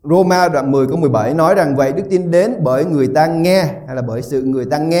Roma đoạn 10 câu 17 nói rằng vậy đức tin đến bởi người ta nghe, hay là bởi sự người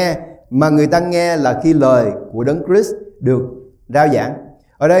ta nghe, mà người ta nghe là khi lời của Đấng Christ được rao giảng.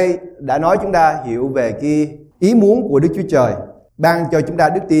 Ở đây đã nói chúng ta hiểu về cái ý muốn của Đức Chúa Trời ban cho chúng ta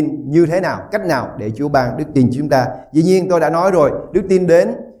đức tin như thế nào, cách nào để Chúa ban đức tin cho chúng ta. Dĩ nhiên tôi đã nói rồi, đức tin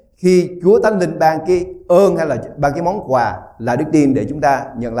đến khi Chúa Thánh Linh ban cái ơn hay là ban cái món quà là đức tin để chúng ta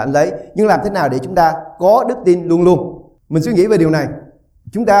nhận lãnh lấy. Nhưng làm thế nào để chúng ta có đức tin luôn luôn? Mình suy nghĩ về điều này.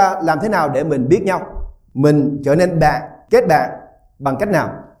 Chúng ta làm thế nào để mình biết nhau? Mình trở nên bạn, kết bạn bằng cách nào?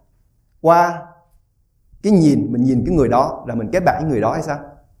 Qua cái nhìn, mình nhìn cái người đó là mình kết bạn với người đó hay sao?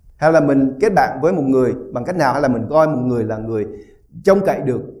 Hay là mình kết bạn với một người bằng cách nào? Hay là mình coi một người là người trông cậy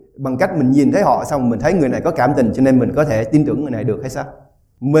được bằng cách mình nhìn thấy họ xong mình thấy người này có cảm tình cho nên mình có thể tin tưởng người này được hay sao?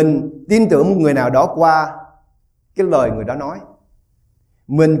 Mình tin tưởng một người nào đó qua cái lời người đó nói.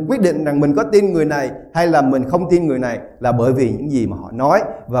 Mình quyết định rằng mình có tin người này hay là mình không tin người này là bởi vì những gì mà họ nói,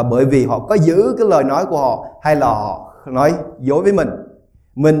 và bởi vì họ có giữ cái lời nói của họ hay là họ nói dối với mình.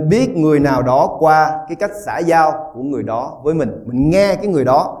 Mình biết người nào đó qua cái cách xã giao của người đó với mình. Mình nghe cái người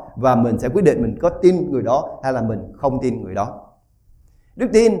đó và mình sẽ quyết định mình có tin người đó hay là mình không tin người đó. Đức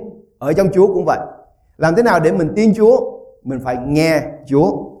tin ở trong Chúa cũng vậy. Làm thế nào để mình tin Chúa? Mình phải nghe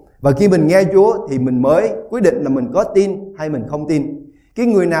Chúa. Và khi mình nghe Chúa thì mình mới quyết định là mình có tin hay mình không tin. Cái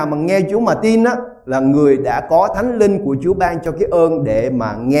người nào mà nghe Chúa mà tin á, là người đã có Thánh Linh của Chúa ban cho cái ơn để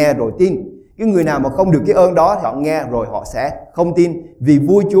mà nghe rồi tin. Cái người nào mà không được cái ơn đó thì họ nghe rồi họ sẽ không tin, vì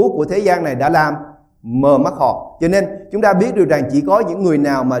vua chúa của thế gian này đã làm mờ mắt họ. Cho nên chúng ta biết được rằng chỉ có những người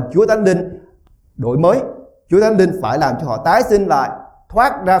nào mà Chúa Thánh Linh đổi mới, Chúa Thánh Linh phải làm cho họ tái sinh lại,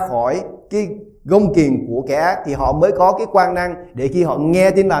 thoát ra khỏi cái gông kiềng của kẻ ác, thì họ mới có cái quan năng để khi họ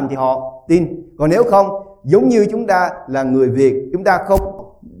nghe tin lành thì họ tin. Còn nếu không, giống như chúng ta là người Việt, chúng ta không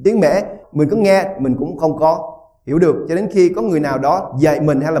tiếng Mễ, mình có nghe mình cũng không có hiểu được, cho đến khi có người nào đó dạy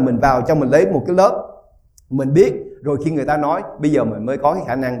mình hay là mình vào trong mình lấy một cái lớp mình biết, rồi khi người ta nói bây giờ mình mới có cái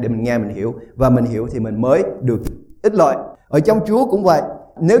khả năng để mình nghe mình hiểu, và mình hiểu thì mình mới được ích lợi. Ở trong Chúa cũng vậy.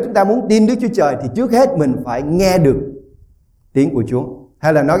 Nếu chúng ta muốn tin Đức Chúa Trời thì trước hết mình phải nghe được tiếng của Chúa,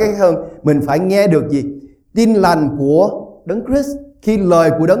 hay là nói cách hơn, mình phải nghe được gì? Tin lành của Đấng Christ. Khi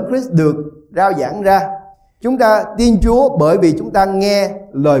lời của Đấng Christ được rao giảng ra, chúng ta tin Chúa bởi vì chúng ta nghe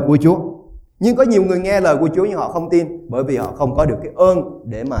lời của Chúa. Nhưng có nhiều người nghe lời của Chúa nhưng họ không tin, bởi vì họ không có được cái ơn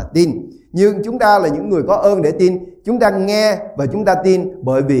để mà tin. Nhưng chúng ta là những người có ơn để tin. Chúng ta nghe và chúng ta tin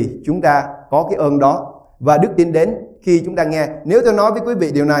bởi vì chúng ta có cái ơn đó. Và đức tin đến khi chúng ta nghe. Nếu tôi nói với quý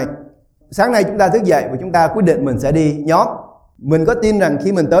vị điều này, sáng nay chúng ta thức dậy và chúng ta quyết định mình sẽ đi nhóm. Mình có tin rằng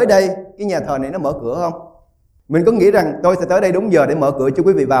khi mình tới đây, cái nhà thờ này nó mở cửa không? Mình có nghĩ rằng tôi sẽ tới đây đúng giờ để mở cửa cho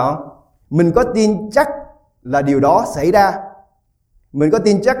quý vị vào không? Mình có tin chắc là điều đó xảy ra? Mình có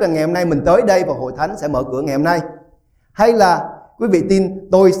tin chắc là ngày hôm nay mình tới đây và hội thánh sẽ mở cửa ngày hôm nay? Hay là quý vị tin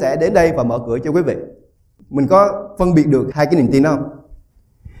tôi sẽ đến đây và mở cửa cho quý vị? Mình có phân biệt được hai cái niềm tin đó không?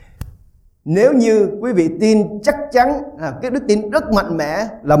 Nếu như quý vị tin chắc chắn, cái đức tin rất mạnh mẽ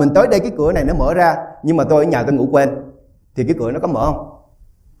là mình tới đây cái cửa này nó mở ra, nhưng mà tôi ở nhà tôi ngủ quên, thì cái cửa nó có mở không?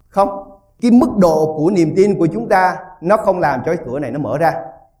 Không. Cái mức độ của niềm tin của chúng ta nó không làm cho cái cửa này nó mở ra.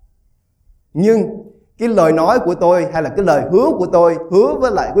 Nhưng cái lời nói của tôi hay là cái lời hứa của tôi hứa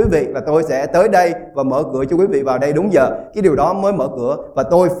với lại quý vị là tôi sẽ tới đây và mở cửa cho quý vị vào đây đúng giờ, cái điều đó mới mở cửa, và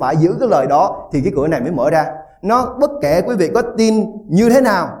tôi phải giữ cái lời đó thì cái cửa này mới mở ra. Nó bất kể quý vị có tin như thế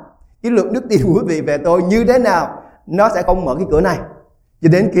nào, cái lượng đức tin của quý vị về tôi như thế nào, nó sẽ không mở cái cửa này cho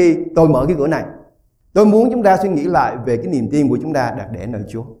đến khi tôi mở cái cửa này. Tôi muốn chúng ta suy nghĩ lại về cái niềm tin của chúng ta đặt để nơi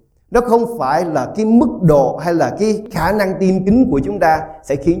Chúa. Nó không phải là cái mức độ hay là cái khả năng tin kính của chúng ta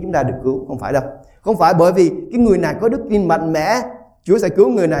sẽ khiến chúng ta được cứu, không phải đâu. Không phải bởi vì cái người này có đức tin mạnh mẽ Chúa sẽ cứu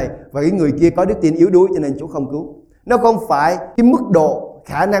người này, và cái người kia có đức tin yếu đuối cho nên Chúa không cứu. Nó không phải cái mức độ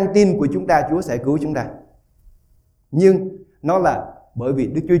khả năng tin của chúng ta Chúa sẽ cứu chúng ta. Nhưng nó là bởi vì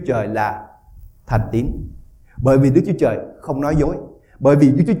Đức Chúa Trời là thành tín, bởi vì Đức Chúa Trời không nói dối, bởi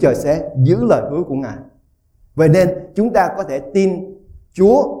vì Đức Chúa Trời sẽ giữ lời hứa của Ngài. Vậy nên chúng ta có thể tin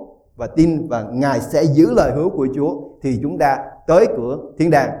Chúa và tin và Ngài sẽ giữ lời hứa của Chúa, thì chúng ta tới cửa thiên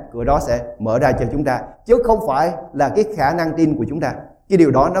đàng, cửa đó sẽ mở ra cho chúng ta, chứ không phải là cái khả năng tin của chúng ta. Cái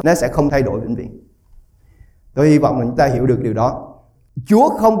điều đó nó sẽ không thay đổi vĩnh viễn. Tôi hy vọng là chúng ta hiểu được điều đó. Chúa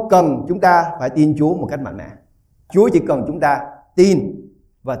không cần chúng ta phải tin Chúa một cách mạnh mẽ. Chúa chỉ cần chúng ta tin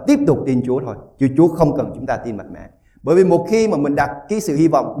và tiếp tục tin Chúa thôi, chứ Chúa không cần chúng ta tin mạnh mẽ. Bởi vì một khi mà mình đặt cái sự hy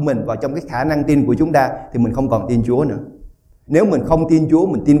vọng của mình vào trong cái khả năng tin của chúng ta thì mình không còn tin Chúa nữa. Nếu mình không tin Chúa,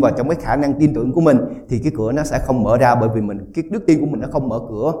 mình tin vào trong cái khả năng tin tưởng của mình thì cái cửa nó sẽ không mở ra, bởi vì cái đức tin của mình nó không mở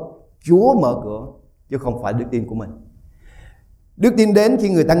cửa. Chúa mở cửa chứ không phải đức tin của mình. Đức tin đến khi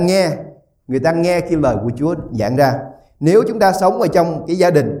người ta nghe khi lời của Chúa giảng ra. Nếu chúng ta sống ở trong cái gia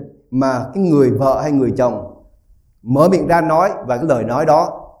đình mà cái người vợ hay người chồng mở miệng ra nói và cái lời nói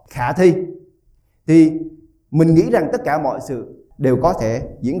đó khả thi, thì mình nghĩ rằng tất cả mọi sự đều có thể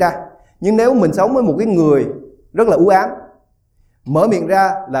diễn ra. Nhưng nếu mình sống với một cái người rất là u ám, mở miệng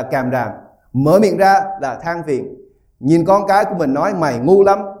ra là càm ràm, mở miệng ra là than phiền, nhìn con cái của mình nói mày ngu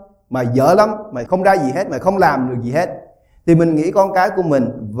lắm, mày dở lắm, mày không ra gì hết, mày không làm được gì hết, thì mình nghĩ con cái của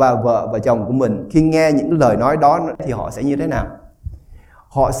mình và vợ và chồng của mình khi nghe những lời nói đó thì họ sẽ như thế nào?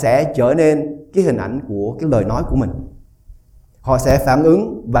 Họ sẽ trở nên cái hình ảnh của cái lời nói của mình. Họ sẽ phản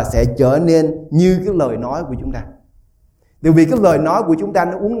ứng và sẽ trở nên như cái lời nói của chúng ta. Tại vì cái lời nói của chúng ta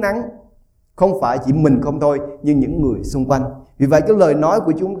nó uốn nắn không phải chỉ mình không thôi, nhưng những người xung quanh. Vì vậy cái lời nói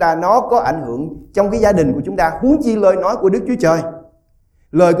của chúng ta nó có ảnh hưởng trong cái gia đình của chúng ta, huống chi lời nói của Đức Chúa Trời.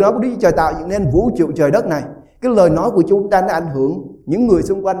 Lời nói của Đức Chúa Trời tạo dựng nên vũ trụ trời đất này. Cái lời nói của chúng ta nó ảnh hưởng những người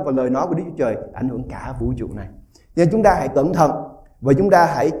xung quanh, và lời nói của Đức Chúa Trời ảnh hưởng cả vũ trụ này. Nên chúng ta hãy cẩn thận và chúng ta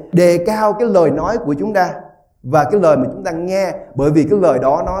hãy đề cao cái lời nói của chúng ta và cái lời mà chúng ta nghe, bởi vì cái lời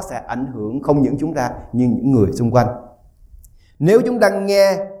đó nó sẽ ảnh hưởng không những chúng ta nhưng những người xung quanh. Nếu chúng ta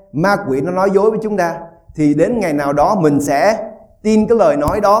nghe ma quỷ nó nói dối với chúng ta, thì đến ngày nào đó mình sẽ tin cái lời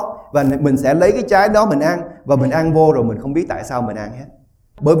nói đó và mình sẽ lấy cái trái đó mình ăn, và mình ăn vô rồi mình không biết tại sao mình ăn hết.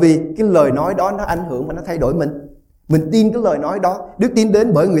 Bởi vì cái lời nói đó nó ảnh hưởng và nó thay đổi mình. Mình tin cái lời nói đó. Đức tin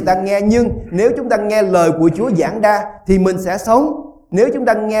đến bởi người ta nghe, nhưng nếu chúng ta nghe lời của Chúa giảng ra thì mình sẽ sống. Nếu chúng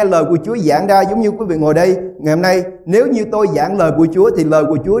ta nghe lời của Chúa giảng ra, giống như quý vị ngồi đây ngày hôm nay, nếu như tôi giảng lời của Chúa thì lời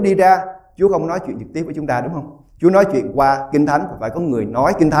của Chúa đi ra, Chúa không nói chuyện trực tiếp với chúng ta, đúng không? Chúa nói chuyện qua Kinh Thánh, phải có người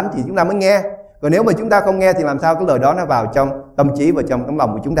nói Kinh Thánh thì chúng ta mới nghe. Còn nếu mà chúng ta không nghe thì làm sao cái lời đó nó vào trong tâm trí và trong tấm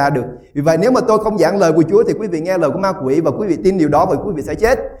lòng của chúng ta được. Vì vậy nếu mà tôi không giảng lời của Chúa thì quý vị nghe lời của ma quỷ và quý vị tin điều đó và quý vị sẽ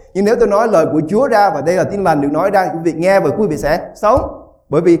chết. Nhưng nếu tôi nói lời của Chúa ra, và đây là tin lành được nói ra, quý vị nghe và quý vị sẽ sống.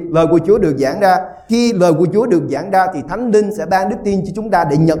 Bởi vì lời của Chúa được giảng ra. Khi lời của Chúa được giảng ra thì Thánh Linh sẽ ban đức tin cho chúng ta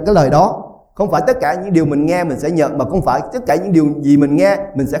để nhận cái lời đó. Không phải tất cả những điều mình nghe mình sẽ nhận, mà không phải tất cả những điều gì mình nghe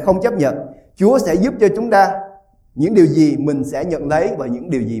mình sẽ không chấp nhận. Chúa sẽ giúp cho chúng ta những điều gì mình sẽ nhận lấy và những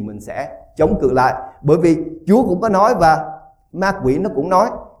điều gì mình sẽ chống cự lại. Bởi vì Chúa cũng có nói và ma quỷ nó cũng nói.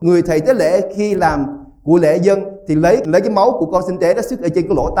 Người thầy tế lễ khi làm của lễ dân thì lấy cái máu của con sinh tế đó xức ở trên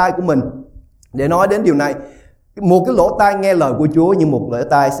cái lỗ tai của mình để nói đến điều này. Một cái lỗ tai nghe lời của Chúa, nhưng một lỗ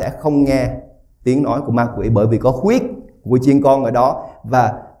tai sẽ không nghe tiếng nói của ma quỷ, bởi vì có huyết của chiên con ở đó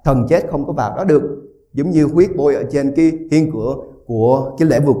và thần chết không có vào đó được. Giống như huyết bôi ở trên cái hiên cửa của cái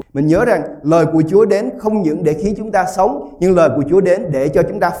lễ vực. Mình nhớ rằng lời của Chúa đến không những để khiến chúng ta sống, nhưng lời của Chúa đến để cho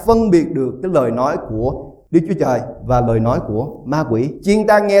chúng ta phân biệt được cái lời nói của Đức Chúa Trời và lời nói của ma quỷ. Chiên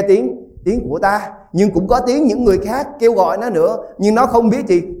ta nghe tiếng của ta, nhưng cũng có tiếng những người khác kêu gọi nó nữa, nhưng nó không biết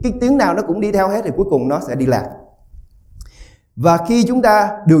thì cái tiếng nào nó cũng đi theo hết, thì cuối cùng nó sẽ đi lạc. Và khi chúng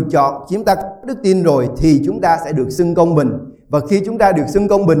ta được chọn, chúng ta có đức tin rồi thì chúng ta sẽ được xưng công bình. Và khi chúng ta được xưng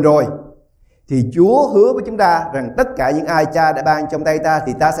công bình rồi thì Chúa hứa với chúng ta rằng tất cả những ai Cha đã ban trong tay ta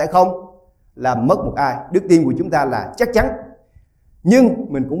thì ta sẽ không làm mất một ai. Đức tin của chúng ta là chắc chắn. Nhưng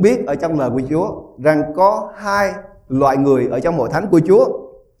mình cũng biết ở trong lời của Chúa rằng có hai loại người ở trong hội thánh của Chúa.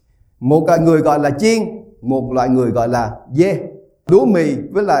 Một loại người gọi là chiên, một loại người gọi là dê. Lúa mì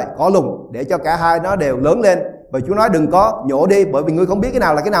với lại cỏ lùng, để cho cả hai nó đều lớn lên. Và Chúa nói đừng có nhổ đi, bởi vì ngươi không biết cái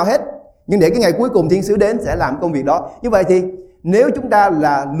nào là cái nào hết. Nhưng để cái ngày cuối cùng thiên sứ đến sẽ làm công việc đó. Như vậy thì nếu chúng ta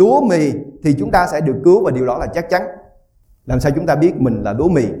là lúa mì thì chúng ta sẽ được cứu, và điều đó là chắc chắn. Làm sao chúng ta biết mình là lúa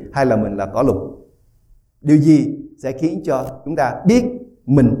mì hay là mình là cỏ lùng? Điều gì sẽ khiến cho chúng ta biết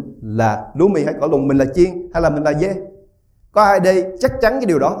mình là lúa mì hay cỏ lùng, mình là chiên hay là mình là dê? Có ai đây chắc chắn cái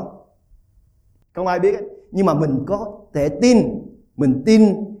điều đó không? Không ai biết ấy. Nhưng mà mình có thể tin, mình tin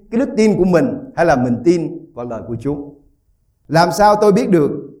cái đức tin của mình hay là mình tin vào lời của Chúa? Làm sao tôi biết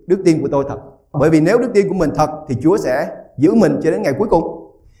được đức tin của tôi thật? Bởi vì nếu đức tin của mình thật thì Chúa sẽ giữ mình cho đến ngày cuối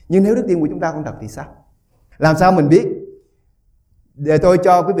cùng. Nhưng nếu đức tin của chúng ta không thật thì sao? Làm sao mình biết? Để tôi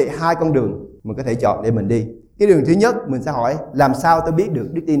cho quý vị hai con đường mình có thể chọn để mình đi. Cái đường thứ nhất, mình sẽ hỏi làm sao tôi biết được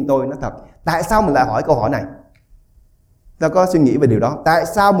đức tin tôi nó thật? Tại sao mình lại hỏi câu hỏi này? Ta có suy nghĩ về điều đó. Tại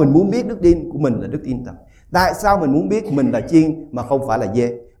sao mình muốn biết đức tin của mình là đức tin thật? Tại sao mình muốn biết mình là chiên mà không phải là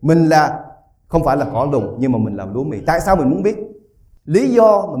dê? Mình là không phải là cỏ lùng nhưng mà mình là lúa mì. Tại sao mình muốn biết? Lý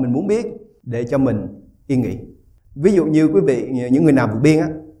do mà mình muốn biết để cho mình yên nghỉ. Ví dụ như quý vị, những người nào vượt biên á,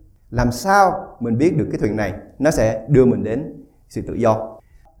 làm sao mình biết được cái thuyền này nó sẽ đưa mình đến sự tự do?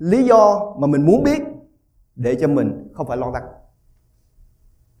 Lý do mà mình muốn biết để cho mình không phải lo lắng.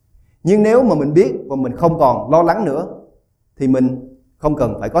 Nhưng nếu mà mình biết và mình không còn lo lắng nữa thì mình không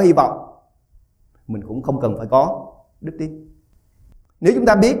cần phải có hy vọng, mình cũng không cần phải có đức tin. Nếu chúng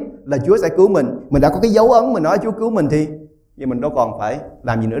ta biết là Chúa sẽ cứu mình đã có cái dấu ấn mình nói Chúa cứu mình thì mình đâu còn phải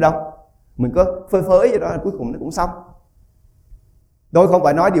làm gì nữa đâu. Mình có phơi phới vậy đó, cuối cùng nó cũng xong. Tôi không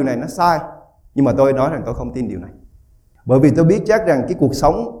phải nói điều này nó sai, nhưng mà tôi nói rằng tôi không tin điều này. Bởi vì tôi biết chắc rằng cái cuộc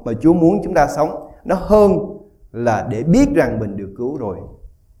sống mà Chúa muốn chúng ta sống nó hơn là để biết rằng mình được cứu rồi,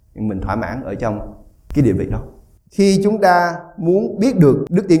 nhưng mình thỏa mãn ở trong cái địa vị đó. Khi chúng ta muốn biết được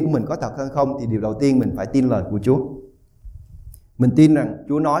đức tin của mình có thật hay không thì điều đầu tiên mình phải tin lời của Chúa. Mình tin rằng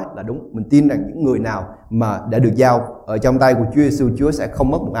Chúa nói là đúng. Mình tin rằng những người nào mà đã được giao ở trong tay của Chúa Giêsu, Chúa sẽ không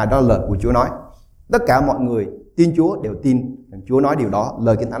mất một ai. Đó là lời của Chúa nói. Tất cả mọi người tin Chúa đều tin rằng Chúa nói điều đó,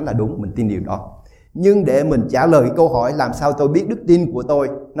 lời Kinh Thánh là đúng, mình tin điều đó. Nhưng để mình trả lời cái câu hỏi làm sao tôi biết đức tin của tôi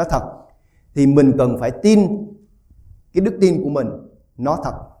nó thật, thì mình cần phải tin cái đức tin của mình nó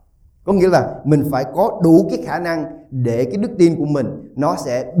thật. Có nghĩa là mình phải có đủ cái khả năng để cái đức tin của mình nó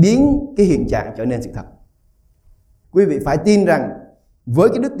sẽ biến cái hiện trạng trở nên sự thật. Quý vị phải tin rằng với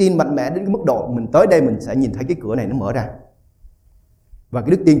cái đức tin mạnh mẽ đến cái mức độ mình tới đây mình sẽ nhìn thấy cái cửa này nó mở ra, và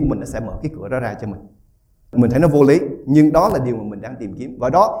cái đức tin của mình nó sẽ mở cái cửa đó ra cho mình. Mình thấy nó vô lý, nhưng đó là điều mà mình đang tìm kiếm. Và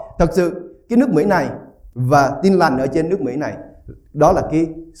đó, thật sự cái nước Mỹ này và tin lành ở trên nước Mỹ này, đó là cái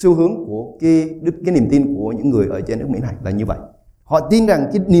xu hướng của cái niềm tin của những người ở trên nước Mỹ này là như vậy. Họ tin rằng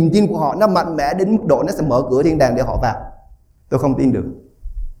cái niềm tin của họ nó mạnh mẽ đến mức độ nó sẽ mở cửa thiên đàng để họ vào. Tôi không tin được.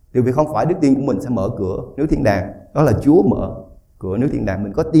 Tại vì không phải đức tin của mình sẽ mở cửa nước thiên đàng, đó là Chúa mở cửa nước thiên đàng.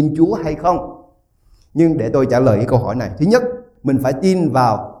 Mình có tin Chúa hay không? Nhưng để tôi trả lời cái câu hỏi này, thứ nhất, mình phải tin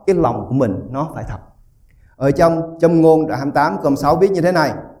vào cái lòng của mình nó phải thật. Ở trong Châm Ngôn đoạn 28 câu 6 viết như thế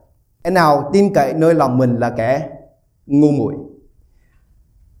này: "Kẻ nào tin cậy nơi lòng mình là kẻ ngu muội."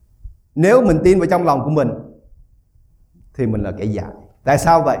 Nếu mình tin vào trong lòng của mình thì mình là kẻ dại. Tại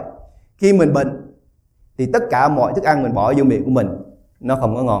sao vậy? Khi mình bệnh thì tất cả mọi thức ăn mình bỏ vô miệng của mình nó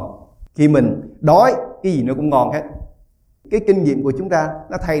không có ngon. Khi mình đói, cái gì nó cũng ngon hết. Cái kinh nghiệm của chúng ta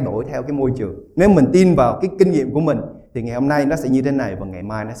nó thay đổi theo cái môi trường. Nếu mình tin vào cái kinh nghiệm của mình thì ngày hôm nay nó sẽ như thế này và ngày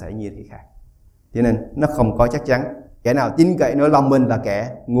mai nó sẽ như thế khác. Cho nên nó không có chắc chắn. Kẻ nào tin cậy nơi lòng mình là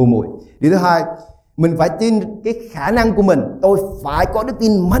kẻ ngu muội. Điều thứ hai, mình phải tin cái khả năng của mình. Tôi phải có đức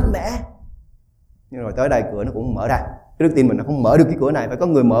tin mạnh mẽ. Nhưng rồi tới đây cửa nó cũng mở ra. Cái đức tin mình nó không mở được cái cửa này, phải có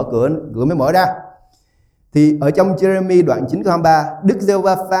người mở cửa mới mở ra. Thì ở trong Jeremy đoạn 9 câu 23, Đức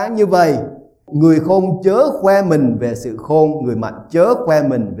Giê-hô-va phán như vậy: người khôn chớ khoe mình về sự khôn, người mạnh chớ khoe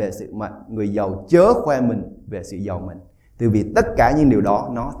mình về sự mạnh, người giàu chớ khoe mình về sự giàu mình. Từ vì tất cả những điều đó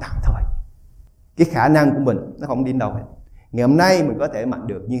nó tạm thời. Cái khả năng của mình nó không đến đâu hết. Ngày hôm nay mình có thể mạnh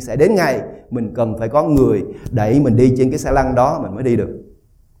được, nhưng sẽ đến ngày mình cần phải có người đẩy mình đi trên cái xe lăn đó mình mới đi được.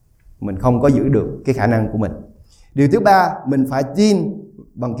 Mình không có giữ được cái khả năng của mình. Điều thứ ba, mình phải tin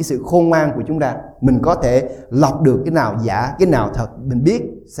bằng cái sự khôn ngoan của chúng ta. Mình có thể lọc được cái nào giả, cái nào thật. Mình biết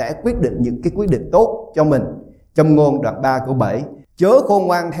sẽ quyết định những cái quyết định tốt cho mình. Châm Ngôn đoạn 3 câu 7: chớ khôn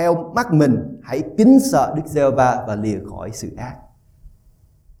ngoan theo mắt mình, hãy kính sợ Đức Giê-hô-va và lìa khỏi sự ác.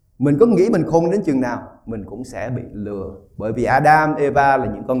 Mình có nghĩ mình khôn đến chừng nào, mình cũng sẽ bị lừa. Bởi vì Adam, Eva là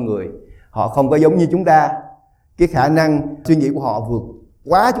những con người, họ không có giống như chúng ta. Cái khả năng suy nghĩ của họ vượt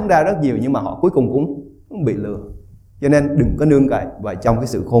quá chúng ta rất nhiều, nhưng mà họ cuối cùng cũng bị lừa. Cho nên đừng có nương cậy vào trong cái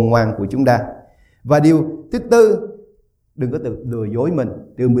sự khôn ngoan của chúng ta. Và điều thứ tư, đừng có tự lừa dối mình,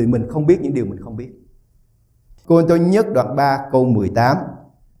 vì mình không biết những điều mình không biết. Cô-rinh-tô nhất đoạn 3 câu 18: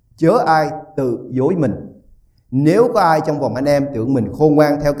 chớ ai tự dối mình. Nếu có ai trong vòng anh em tưởng mình khôn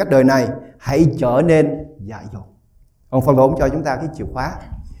ngoan theo cách đời này, hãy trở nên dại dột. Ông Phaolô cho chúng ta cái chìa khóa.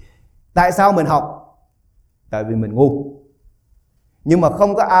 Tại sao mình học? Tại vì mình ngu. Nhưng mà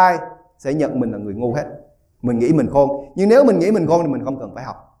không có ai sẽ nhận mình là người ngu hết. Mình nghĩ mình khôn. Nhưng nếu mình nghĩ mình khôn thì mình không cần phải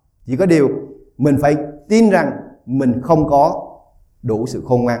học. Chỉ có điều mình phải tin rằng mình không có đủ sự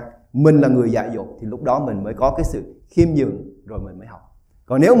khôn ngoan. Mình là người dại dột, thì lúc đó mình mới có cái sự khiêm nhường, rồi mình mới học.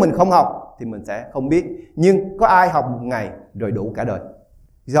 Còn nếu mình không học thì mình sẽ không biết. Nhưng có ai học một ngày rồi đủ cả đời?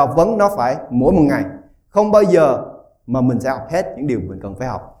 Học vấn nó phải mỗi một ngày. Không bao giờ mà mình sẽ học hết những điều mình cần phải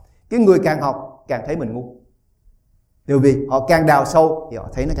học. Cái người càng học càng thấy mình ngu. Tại vì họ càng đào sâu thì họ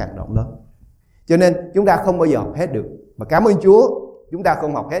thấy nó càng rộng lớn. Cho nên chúng ta không bao giờ học hết được. Và cảm ơn Chúa, chúng ta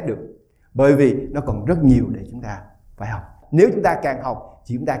không học hết được. Bởi vì nó còn rất nhiều để chúng ta phải học. Nếu chúng ta càng học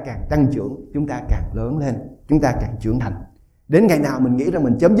thì chúng ta càng tăng trưởng, chúng ta càng lớn lên, chúng ta càng trưởng thành. Đến ngày nào mình nghĩ rằng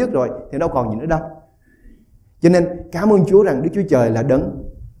mình chấm dứt rồi thì đâu còn gì nữa đâu. Cho nên cảm ơn Chúa rằng Đức Chúa Trời là đấng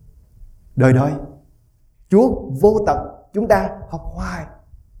đời đời. Chúa vô tận, chúng ta học hoài.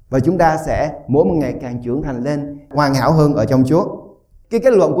 Và chúng ta sẽ mỗi một ngày càng trưởng thành lên, hoàn hảo hơn ở trong Chúa. Cái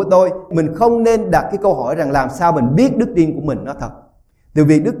kết luận của tôi, mình không nên đặt cái câu hỏi rằng làm sao mình biết đức tin của mình nó thật. Từ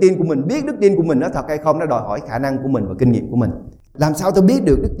vì đức tin của mình, biết đức tin của mình nó thật hay không, nó đòi hỏi khả năng của mình và kinh nghiệm của mình. Làm sao tôi biết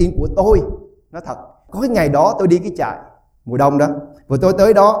được đức tin của tôi nó thật? Có cái ngày đó tôi đi cái trại mùa đông đó, và tôi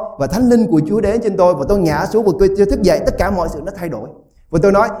tới đó và Thánh Linh của Chúa đến trên tôi, và tôi ngã xuống và tôi thức dậy, tất cả mọi sự nó thay đổi. Và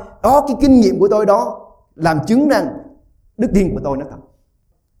tôi nói, đó cái kinh nghiệm của tôi đó làm chứng rằng đức tin của tôi nó thật.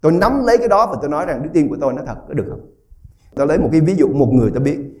 Tôi nắm lấy cái đó và tôi nói rằng đức tin của tôi nó thật, có được không? Tôi lấy một cái ví dụ, một người tôi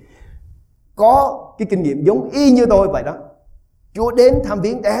biết có cái kinh nghiệm giống y như tôi vậy đó. Chúa đến thăm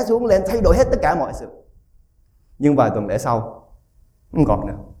viếng, té xuống lên, thay đổi hết tất cả mọi sự. Nhưng vài tuần lễ sau không còn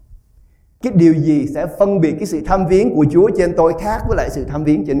nữa. Cái điều gì sẽ phân biệt cái sự thăm viếng của Chúa trên tôi khác với lại sự thăm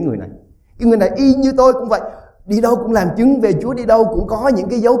viếng trên người này? Cái người này y như tôi cũng vậy, đi đâu cũng làm chứng về Chúa, đi đâu cũng có những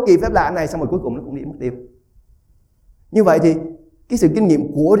cái dấu kỳ phép lạ này, xong rồi cuối cùng nó cũng đi mất tiêu. Như vậy thì cái sự kinh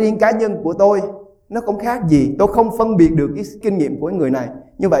nghiệm của riêng cá nhân của tôi nó không khác gì. Tôi không phân biệt được cái kinh nghiệm của người này.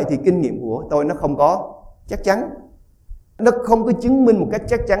 Như vậy thì kinh nghiệm của tôi nó không có chắc chắn, nó không có chứng minh một cách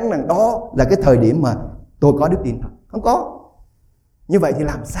chắc chắn rằng đó là cái thời điểm mà tôi có đức tin thật. Không có. Như vậy thì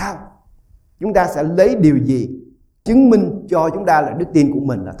làm sao? Chúng ta sẽ lấy điều gì chứng minh cho chúng ta là đức tin của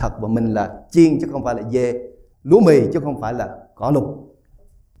mình là thật và mình là chiên chứ không phải là dê, lúa mì chứ không phải là cỏ lùng?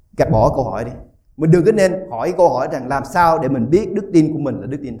 Gạt bỏ câu hỏi đi. Mình đừng có nên hỏi câu hỏi rằng làm sao để mình biết đức tin của mình là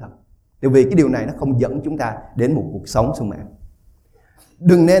đức tin thật. Tại vì cái điều này nó không dẫn chúng ta đến một cuộc sống sung mãn.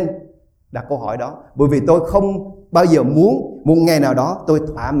 Đừng nên đặt câu hỏi đó, bởi vì tôi không bao giờ muốn một ngày nào đó tôi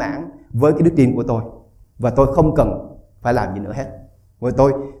thỏa mãn với cái đức tin của tôi và tôi không cần phải làm gì nữa hết. Bởi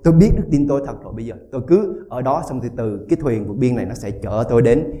tôi biết đức tin tôi thật rồi, bây giờ tôi cứ ở đó, xong từ cái thuyền vượt biên này nó sẽ chở tôi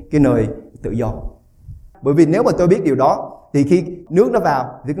đến cái nơi tự do. Bởi vì nếu mà tôi biết điều đó thì khi nước nó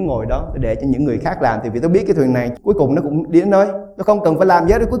vào thì cứ ngồi đó để cho những người khác làm. Thì vì tôi biết cái thuyền này cuối cùng nó cũng đi đến nơi, tôi không cần phải làm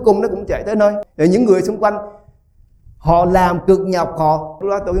gì hết, cuối cùng nó cũng chạy tới nơi. Rồi những người xung quanh họ làm cực nhọc, lúc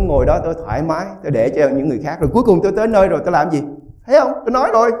đó tôi cứ ngồi đó, tôi thoải mái, tôi để cho những người khác. Rồi cuối cùng tôi tới nơi rồi tôi làm gì? Thấy không? Tôi nói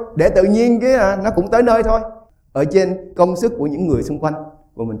rồi, để tự nhiên cái nó cũng tới nơi thôi. Ở trên công sức của những người xung quanh.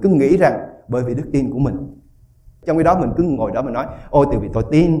 Và mình cứ nghĩ rằng bởi vì đức tin của mình. Trong khi đó mình cứ ngồi đó mình nói ôi từ vì tôi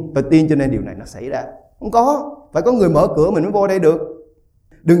tin cho nên điều này nó xảy ra. Không có, phải có người mở cửa mình mới vô đây được.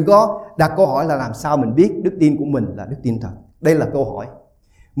 Đừng có đặt câu hỏi là làm sao mình biết đức tin của mình là đức tin thật. Đây là câu hỏi.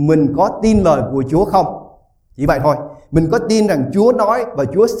 Mình có tin lời của Chúa không? Chỉ vậy thôi. Mình có tin rằng Chúa nói và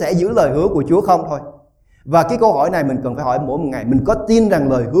Chúa sẽ giữ lời hứa của Chúa không thôi. Và cái câu hỏi này mình cần phải hỏi mỗi một ngày. Mình có tin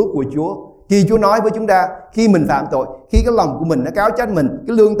rằng lời hứa của Chúa, khi Chúa nói với chúng ta, khi mình phạm tội, khi cái lòng của mình nó cáo trách mình,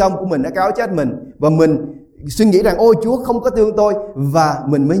 cái lương tâm của mình nó cáo trách mình, và mình suy nghĩ rằng ôi Chúa không có thương tôi, và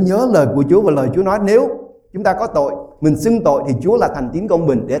mình mới nhớ lời của Chúa. Và lời Chúa nói nếu chúng ta có tội, mình xưng tội thì Chúa là thành tín công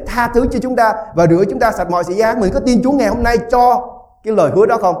bình để tha thứ cho chúng ta và rửa chúng ta sạch mọi sự gian. Mình có tin Chúa ngày hôm nay cho cái lời hứa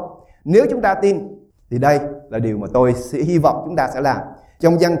đó không? Nếu chúng ta tin thì đây là điều mà tôi sẽ hy vọng chúng ta sẽ làm.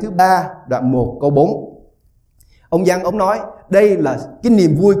 Trong Giăng thứ 3 đoạn 1 câu 4, ông Giăng ông nói đây là cái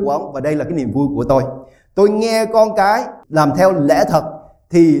niềm vui của ông và đây là cái niềm vui của tôi. Tôi nghe con cái làm theo lẽ thật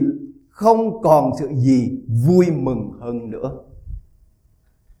thì không còn sự gì vui mừng hơn nữa.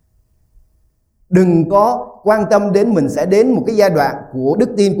 Đừng có quan tâm đến mình sẽ đến một cái giai đoạn của đức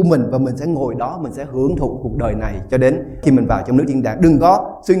tin của mình và mình sẽ ngồi đó, mình sẽ hưởng thụ cuộc đời này cho đến khi mình vào trong nước thiên đàng. Đừng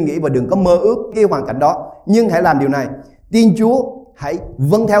có suy nghĩ và đừng có mơ ước cái hoàn cảnh đó. Nhưng hãy làm điều này. Tin Chúa, hãy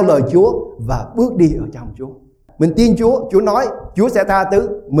vâng theo lời Chúa và bước đi ở trong Chúa. Mình tin Chúa, Chúa nói Chúa sẽ tha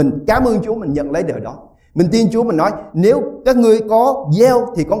thứ, mình cảm ơn Chúa, mình nhận lấy điều đó. Mình tin Chúa, mình nói nếu các ngươi có gieo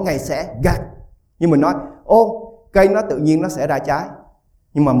thì có ngày sẽ gặt. Nhưng mình nói cây nó tự nhiên nó sẽ ra trái.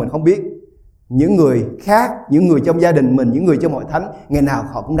 Nhưng mà mình không biết những người khác, những người trong gia đình mình, những người trong hội thánh, ngày nào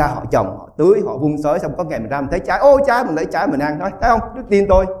họ cũng ra họ trồng, họ tưới, họ vun sới, xong có ngày mình ra mình thấy trái, trái, mình lấy trái mình ăn. Nói thấy không, đức tin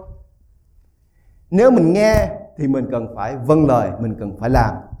tôi. Nếu mình nghe thì mình cần phải vâng lời, mình cần phải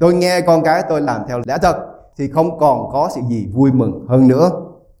làm. Tôi nghe con cái tôi làm theo lẽ thật thì không còn có sự gì vui mừng hơn nữa.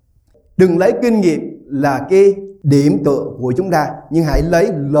 Đừng lấy kinh nghiệm là cái điểm tựa của chúng ta, nhưng hãy lấy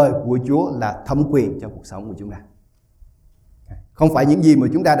lời của Chúa là thẩm quyền cho cuộc sống của chúng ta. Không phải những gì mà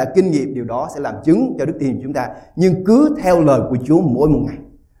chúng ta đã kinh nghiệm điều đó sẽ làm chứng cho đức tin của chúng ta, nhưng cứ theo lời của Chúa mỗi một ngày.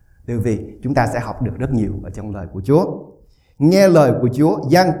 Từ vì chúng ta sẽ học được rất nhiều ở trong lời của Chúa. Nghe lời của Chúa.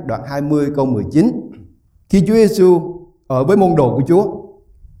 Giăng đoạn 20 câu 19. Khi Chúa Giêsu ở với môn đồ của Chúa,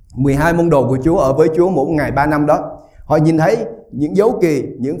 12 môn đồ của Chúa ở với Chúa mỗi ngày 3 năm đó, họ nhìn thấy những dấu kỳ,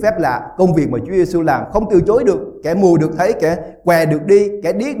 những phép lạ, công việc mà Chúa Giêsu làm không từ chối được. Kẻ mù được thấy, kẻ què được đi,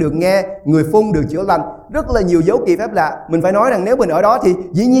 kẻ điếc được nghe, người phun được chữa lành. Rất là nhiều dấu kỳ phép lạ. Mình phải nói rằng nếu mình ở đó thì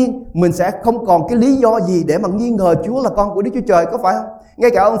dĩ nhiên mình sẽ không còn cái lý do gì để mà nghi ngờ Chúa là con của Đức Chúa Trời, có phải không?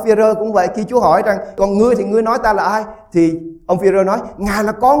 Ngay cả ông Phi-e-rơ cũng vậy. Khi Chúa hỏi rằng còn ngươi thì ngươi nói ta là ai, thì ông Phi-e-rơ nói Ngài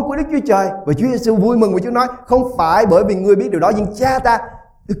là con của Đức Chúa Trời. Và Chúa Giêsu vui mừng và Chúa nói không phải bởi vì ngươi biết điều đó, nhưng Cha ta,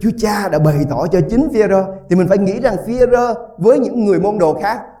 Đức Chúa Cha đã bày tỏ cho chính Phi-e-rơ. Thì mình phải nghĩ rằng Phi-e-rơ với những người môn đồ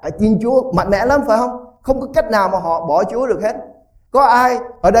khác phải tin Chúa mạnh mẽ lắm, phải không? Không có cách nào mà họ bỏ Chúa được hết. Có ai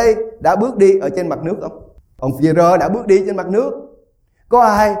ở đây đã bước đi ở trên mặt nước không? Ông Phi-e-rơ đã bước đi trên mặt nước. Có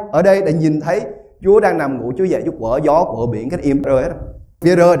ai ở đây đã nhìn thấy Chúa đang nằm ngủ, Chúa dậy, Chúa quở gió, quở biển, cái im rồi hết?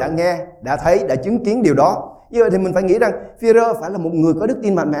 Phi-e-rơ đã nghe, đã thấy, đã chứng kiến điều đó. Như vậy thì mình phải nghĩ rằng Phi-e-rơ phải là một người có đức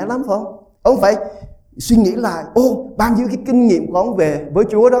tin mạnh mẽ lắm phải không? Ông phải suy nghĩ lại, bao nhiêu cái kinh nghiệm của ông về với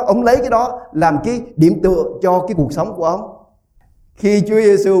Chúa đó, ông lấy cái đó làm cái điểm tựa cho cái cuộc sống của ông. Khi Chúa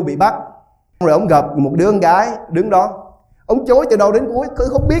Giêsu bị bắt, rồi ông gặp một đứa con gái đứng đó, ông chối từ đầu đến cuối,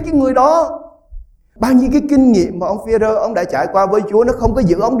 không biết cái người đó. Bao nhiêu cái kinh nghiệm mà ông Phi-e-rơ ông đã trải qua với Chúa, nó không có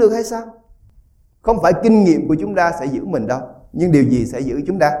giữ ông được hay sao? Không phải kinh nghiệm của chúng ta sẽ giữ mình đâu, nhưng điều gì sẽ giữ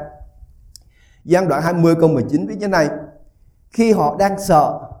chúng ta? Giăng đoạn 20 câu 19 viết như này: khi họ đang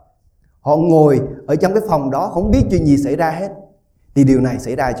sợ, họ ngồi ở trong cái phòng đó không biết chuyện gì xảy ra hết, thì điều này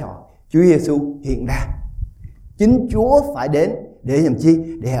xảy ra cho Chúa Giêsu hiện ra. Chính Chúa phải đến để làm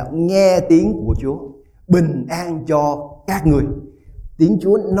chi? Để họ nghe tiếng của Chúa. Bình an cho các người. Tiếng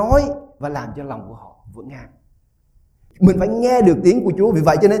Chúa nói và làm cho lòng của họ vững an. Mình phải nghe được tiếng của Chúa. Vì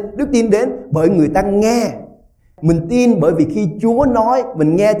vậy cho nên đức tin đến bởi người ta nghe. Mình tin bởi vì khi Chúa nói,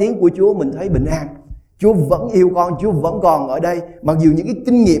 mình nghe tiếng của Chúa, mình thấy bình an. Chúa vẫn yêu con, Chúa vẫn còn ở đây. Mặc dù những cái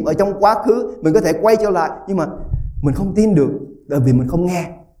kinh nghiệm ở trong quá khứ mình có thể quay trở lại, nhưng mà mình không tin được, bởi vì mình không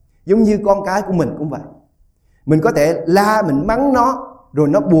nghe. Giống như con cái của mình cũng vậy. Mình có thể la, mình mắng nó, rồi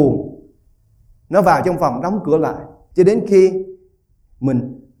nó buồn, nó vào trong phòng đóng cửa lại, cho đến khi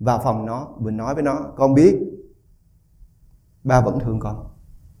mình vào phòng nó, mình nói với nó: con biết ba vẫn thương con.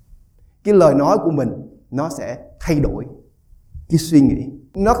 Cái lời nói của mình nó sẽ thay đổi cái suy nghĩ.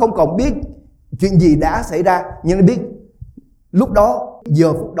 Nó không còn biết chuyện gì đã xảy ra, nhưng nó biết lúc đó,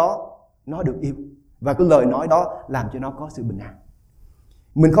 giờ phút đó nó được yêu. Và cái lời nói đó làm cho nó có sự bình an.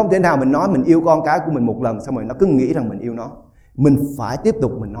 Mình không thể nào mình nói mình yêu con cái của mình một lần xong rồi nó cứ nghĩ rằng mình yêu nó. Mình phải tiếp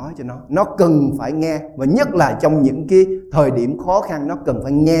tục mình nói cho nó. Nó cần phải nghe. Và nhất là trong những cái thời điểm khó khăn, nó cần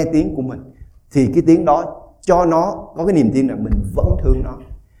phải nghe tiếng của mình. Thì cái tiếng đó cho nó có cái niềm tin rằng mình vẫn thương nó.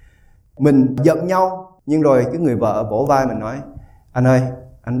 Mình giận nhau, nhưng rồi cái người vợ vỗ vai mình nói: anh ơi,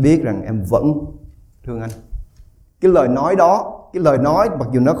 anh biết rằng em vẫn thương anh. Cái lời nói đó, cái lời nói mặc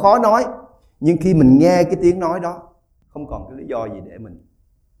dù nó khó nói, nhưng khi mình nghe cái tiếng nói đó, không còn cái lý do gì để mình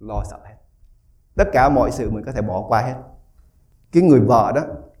lo sợ hết. Tất cả mọi sự mình có thể bỏ qua hết. Cái người vợ đó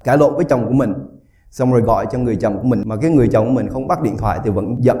cãi lộn với chồng của mình, xong rồi gọi cho người chồng của mình, mà cái người chồng của mình không bắt điện thoại thì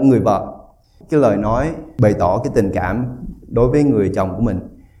vẫn giận người vợ. Cái lời nói bày tỏ cái tình cảm đối với người chồng của mình.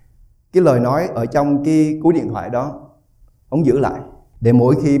 Cái lời nói ở trong cái cú điện thoại đó, ông giữ lại để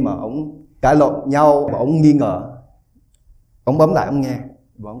mỗi khi mà ông cãi lộn nhau và ông nghi ngờ, ông bấm lại ông nghe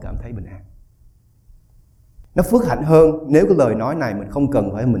và ông cảm thấy bình an. Nó phước hạnh hơn nếu cái lời nói này mình không cần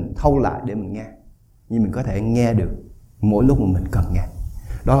phải mình thâu lại để mình nghe, nhưng mình có thể nghe được mỗi lúc mà mình cần nghe.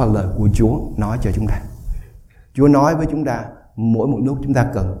 Đó là lời của Chúa nói cho chúng ta. Chúa nói với chúng ta mỗi một lúc chúng ta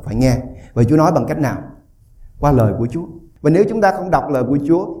cần phải nghe. Và Chúa nói bằng cách nào? Qua lời của Chúa. Và nếu chúng ta không đọc lời của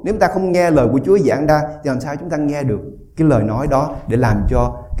Chúa, nếu chúng ta không nghe lời của Chúa giảng ra, thì làm sao chúng ta nghe được cái lời nói đó để làm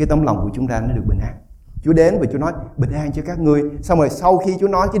cho cái tấm lòng của chúng ta nó được bình an? Chúa đến và Chúa nói bình an cho các ngươi. Xong rồi sau khi Chúa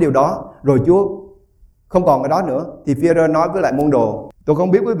nói cái điều đó, rồi Chúa không còn ở đó nữa, thì Phi-e-rơ nói với lại môn đồ: tôi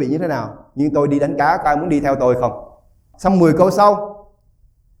không biết quý vị như thế nào, nhưng tôi đi đánh cá, có ai muốn đi theo tôi không? Xong 10 câu sau,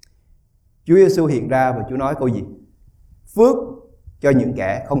 Chúa Giêsu hiện ra và Chúa nói câu gì? Phước cho những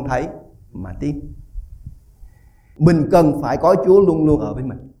kẻ không thấy mà tin. Mình cần phải có Chúa luôn luôn ở với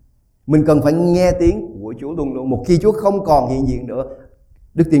mình. Mình cần phải nghe tiếng của Chúa luôn luôn. Một khi Chúa không còn hiện diện nữa,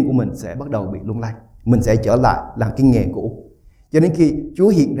 đức tin của mình sẽ bắt đầu bị lung lay. Mình sẽ trở lại làm cái nghề cũ, cho đến khi Chúa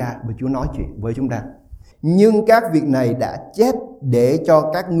hiện ra và Chúa nói chuyện với chúng ta. Nhưng các việc này đã chép để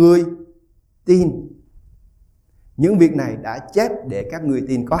cho các ngươi tin. Những việc này đã chép để các ngươi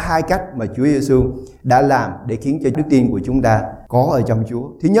tin. Có hai cách mà Chúa Giêsu đã làm để khiến cho đức tin của chúng ta có ở trong Chúa.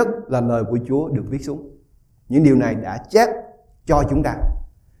 Thứ nhất là lời của Chúa được viết xuống. Những điều này đã chép cho chúng ta.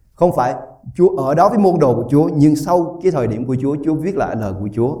 Không phải Chúa ở đó với môn đồ của Chúa, nhưng sau cái thời điểm của Chúa, Chúa viết lại lời của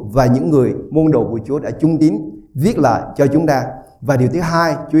Chúa. Và những người môn đồ của Chúa đã trung tín viết lại cho chúng ta. Và điều thứ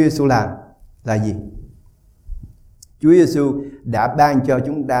hai Chúa Giêsu làm là gì? Chúa Giêsu đã ban cho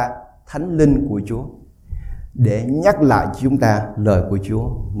chúng ta Thánh Linh của Chúa để nhắc lại cho chúng ta lời của Chúa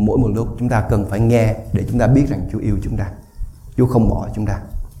mỗi một lúc chúng ta cần phải nghe, để chúng ta biết rằng Chúa yêu chúng ta, Chúa không bỏ chúng ta.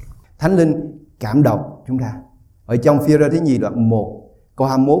 Thánh Linh cảm động chúng ta. Ở trong Phi-e-rơ thứ nhì đoạn 1 câu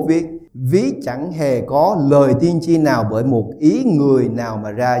 21 viết: ví chẳng hề có lời tiên tri nào bởi một ý người nào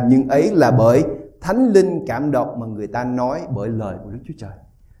mà ra, nhưng ấy là bởi Thánh Linh cảm động mà người ta nói bởi lời của Đức Chúa Trời.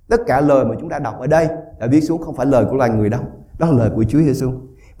 Tất cả lời mà chúng ta đọc ở đây đã viết xuống không phải lời của loài người đâu, đó là lời của Chúa Giêsu.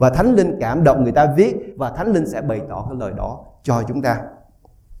 Và Thánh Linh cảm động người ta viết, và Thánh Linh sẽ bày tỏ cái lời đó cho chúng ta.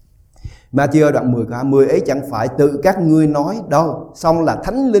 Ma-thi-ơ đoạn 10 câu 20: ấy chẳng phải tự các ngươi nói đâu, song là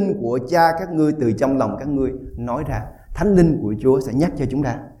Thánh Linh của Cha các ngươi từ trong lòng các ngươi nói ra. Thánh Linh của Chúa sẽ nhắc cho chúng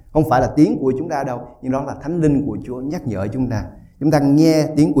ta, không phải là tiếng của chúng ta đâu, nhưng đó là Thánh Linh của Chúa nhắc nhở chúng ta. Chúng ta nghe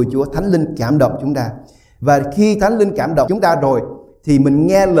tiếng của Chúa, Thánh Linh cảm động chúng ta. Và khi Thánh Linh cảm động chúng ta rồi thì mình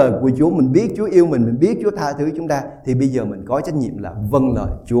nghe lời của Chúa, mình biết Chúa yêu mình biết Chúa tha thứ chúng ta, thì bây giờ mình có trách nhiệm là vâng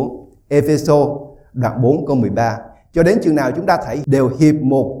lời Chúa. Ê-phê-sô đoạn 4 câu 13. Cho đến chừng nào chúng ta thấy đều hiệp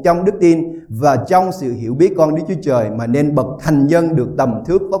một trong đức tin và trong sự hiểu biết con Đức Chúa Trời, mà nên bậc thành nhân được tầm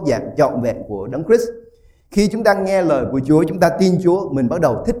thước vóc dạng trọn vẹn của Đấng Christ. Khi chúng ta nghe lời của Chúa, chúng ta tin Chúa, mình bắt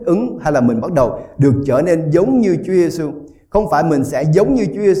đầu thích ứng hay là mình bắt đầu được trở nên giống như Chúa Giêsu. Không phải mình sẽ giống như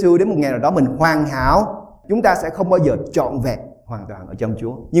Chúa Giêsu đến một ngày nào đó mình hoàn hảo. Chúng ta sẽ không bao giờ trọn vẹn hoàn toàn ở trong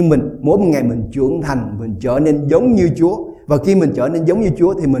Chúa. Nhưng mỗi một ngày mình trưởng thành, mình trở nên giống như Chúa. Và khi mình trở nên giống như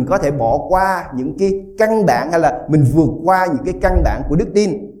Chúa thì mình có thể bỏ qua những cái căn bản, hay là mình vượt qua những cái căn bản của đức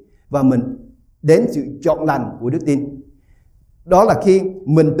tin, và mình đến sự trọn lành của đức tin. Đó là khi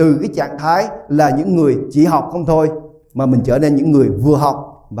mình từ cái trạng thái là những người chỉ học không thôi, mà mình trở nên những người vừa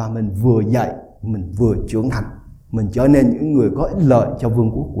học và mình vừa dạy, mình vừa trưởng thành. Mình trở nên những người có ích lợi cho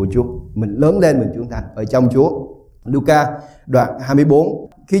vương quốc của Chúa. Mình lớn lên, mình trưởng thành ở trong Chúa. Luca đoạn 24.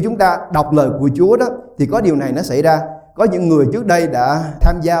 Khi chúng ta đọc lời của Chúa đó thì có điều này nó xảy ra. Có những người trước đây đã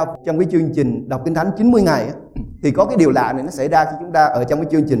tham gia trong cái chương trình đọc Kinh Thánh 90 ngày thì có cái điều lạ này nó xảy ra khi chúng ta ở trong cái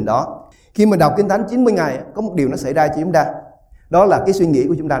chương trình đó. Khi mà đọc Kinh Thánh 90 ngày có một điều nó xảy ra cho chúng ta. Đó là cái suy nghĩ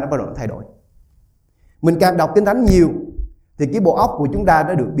của chúng ta nó bắt đầu thay đổi. Mình càng đọc Kinh Thánh nhiều thì cái bộ óc của chúng ta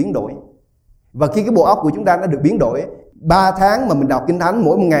nó được biến đổi. Và khi cái bộ óc của chúng ta nó được biến đổi, 3 tháng mà mình đọc Kinh Thánh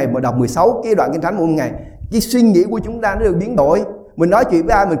mỗi một ngày, mà đọc 16 cái đoạn Kinh Thánh mỗi một ngày, cái suy nghĩ của chúng ta nó được biến đổi. Mình nói chuyện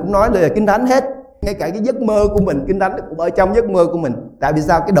với ai mình cũng nói lời Kinh Thánh hết. Ngay cả cái giấc mơ của mình, Kinh Thánh cũng ở trong giấc mơ của mình. Tại vì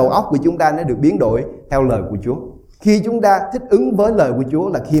sao? Cái đầu óc của chúng ta nó được biến đổi theo lời của Chúa. Khi chúng ta thích ứng với lời của Chúa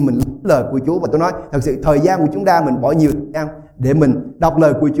là khi mình lời của Chúa. Và tôi nói thật sự thời gian của chúng ta mình bỏ nhiều thời gian để mình đọc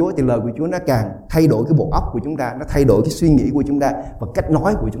lời của Chúa, thì lời của Chúa nó càng thay đổi cái bộ óc của chúng ta, nó thay đổi cái suy nghĩ của chúng ta và cách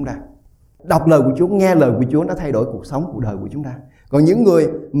nói của chúng ta. Đọc lời của Chúa, nghe lời của Chúa nó thay đổi cuộc sống, cuộc đời của chúng ta. Còn những người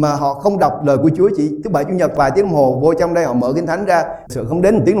mà họ không đọc lời của Chúa, chỉ thứ Bảy Chủ nhật vài tiếng đồng hồ vô trong đây họ mở Kinh Thánh ra, sự không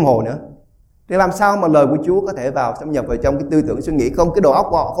đến 1 tiếng đồng hồ nữa, thì làm sao mà lời của Chúa có thể vào xâm nhập vào trong cái tư tưởng suy nghĩ không? Cái đầu óc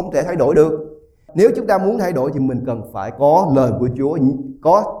của họ không thể thay đổi được. Nếu chúng ta muốn thay đổi thì mình cần phải có lời của Chúa,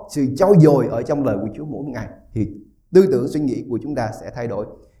 có sự trau dồi ở trong lời của Chúa mỗi ngày, thì tư tưởng suy nghĩ của chúng ta sẽ thay đổi.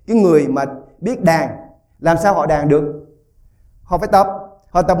 Cái người mà biết đàn, làm sao họ đàn được? Họ phải tập.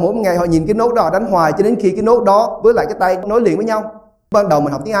 Họ tập mỗi ngày, họ nhìn cái nốt đó họ đánh hoài cho đến khi cái nốt đó với lại cái tay nối liền với nhau. Ban đầu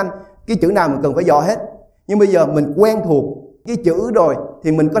mình học tiếng Anh, cái chữ nào mình cần phải dò hết. Nhưng bây giờ mình quen thuộc cái chữ rồi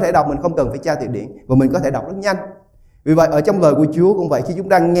thì mình có thể đọc, mình không cần phải tra từ điển, và mình có thể đọc rất nhanh. Vì vậy ở trong lời của Chúa cũng vậy, khi chúng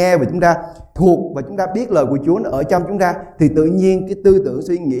ta nghe và chúng ta thuộc và chúng ta biết lời của Chúa nó ở trong chúng ta, thì tự nhiên cái tư tưởng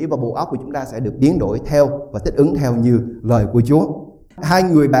suy nghĩ và bộ óc của chúng ta sẽ được biến đổi theo và thích ứng theo như lời của Chúa. Hai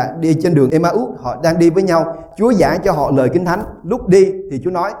người bạn đi trên đường Emmaus, họ đang đi với nhau. Chúa giảng cho họ lời Kinh Thánh. Lúc đi thì Chúa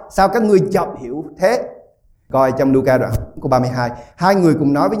nói: sao các ngươi chậm hiểu thế? Coi trong Luca đoạn câu 32. Hai người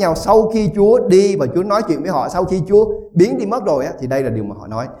cùng nói với nhau sau khi Chúa đi và Chúa nói chuyện với họ, sau khi Chúa biến đi mất rồi thì đây là điều mà họ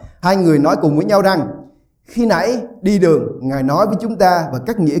nói. Hai người nói cùng với nhau rằng: khi nãy đi đường Ngài nói với chúng ta và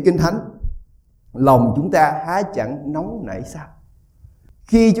các nghĩa Kinh Thánh, lòng chúng ta há chẳng nóng nảy sao?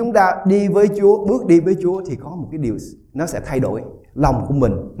 Khi chúng ta đi với Chúa, bước đi với Chúa thì có một cái điều nó sẽ thay đổi. Lòng của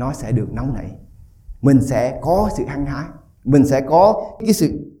mình nó sẽ được nóng nảy. Mình sẽ có sự hăng hái. Mình sẽ có cái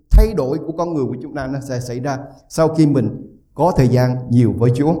sự thay đổi của con người của chúng ta, nó sẽ xảy ra sau khi mình có thời gian nhiều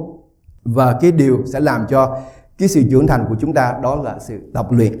với Chúa. Và cái điều sẽ làm cho cái sự trưởng thành của chúng ta đó là sự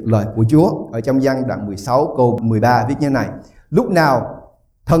tập luyện lời của Chúa. Ở trong Giăng đoạn 16 câu 13 viết như này: lúc nào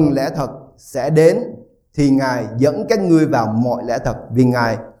thần lẽ thật sẽ đến thì Ngài dẫn các ngươi vào mọi lẽ thật, vì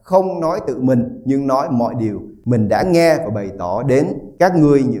Ngài không nói tự mình nhưng nói mọi điều mình đã nghe và bày tỏ đến các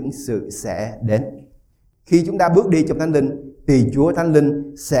ngươi những sự sẽ đến. Khi chúng ta bước đi trong Thánh Linh thì Chúa Thánh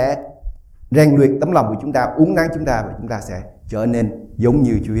Linh sẽ rèn luyện tấm lòng của chúng ta, uốn nắn chúng ta, và chúng ta sẽ trở nên giống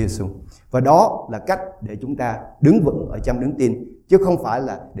như Chúa Giêsu. Và đó là cách để chúng ta đứng vững ở trong đức tin, chứ không phải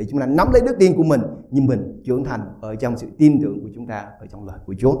là để chúng ta nắm lấy đức tin của mình, nhưng mình trưởng thành ở trong sự tin tưởng của chúng ta ở trong lời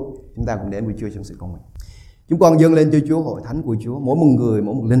của Chúa. Chúng ta cùng đến với Chúa trong sự công nguyện. Chúng con dâng lên cho Chúa hội thánh của Chúa, mỗi một người,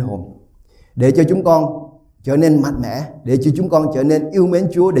 mỗi một linh hồn, để cho chúng con trở nên mạnh mẽ, để cho chúng con trở nên yêu mến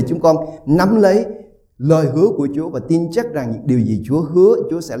Chúa, để chúng con nắm lấy lời hứa của Chúa và tin chắc rằng những điều gì Chúa hứa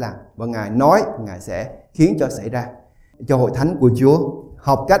Chúa sẽ làm, và Ngài nói Ngài sẽ khiến cho xảy ra. Cho hội thánh của Chúa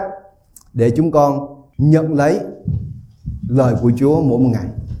học cách để chúng con nhận lấy lời của Chúa mỗi một ngày,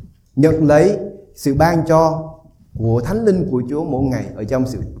 nhận lấy sự ban cho của Thánh Linh của Chúa mỗi ngày ở trong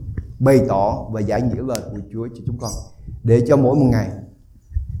sự bày tỏ và giải nghĩa lời của Chúa cho chúng con, để cho mỗi một ngày,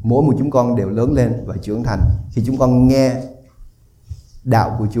 mỗi một chúng con đều lớn lên và trưởng thành khi chúng con nghe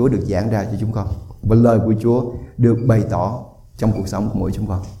đạo của Chúa được giảng ra cho chúng con và lời của Chúa được bày tỏ trong cuộc sống của mỗi chúng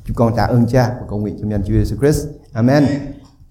con. Chúng con tạ ơn Cha và cầu nguyện trong danh Chúa Jesus Christ. Amen.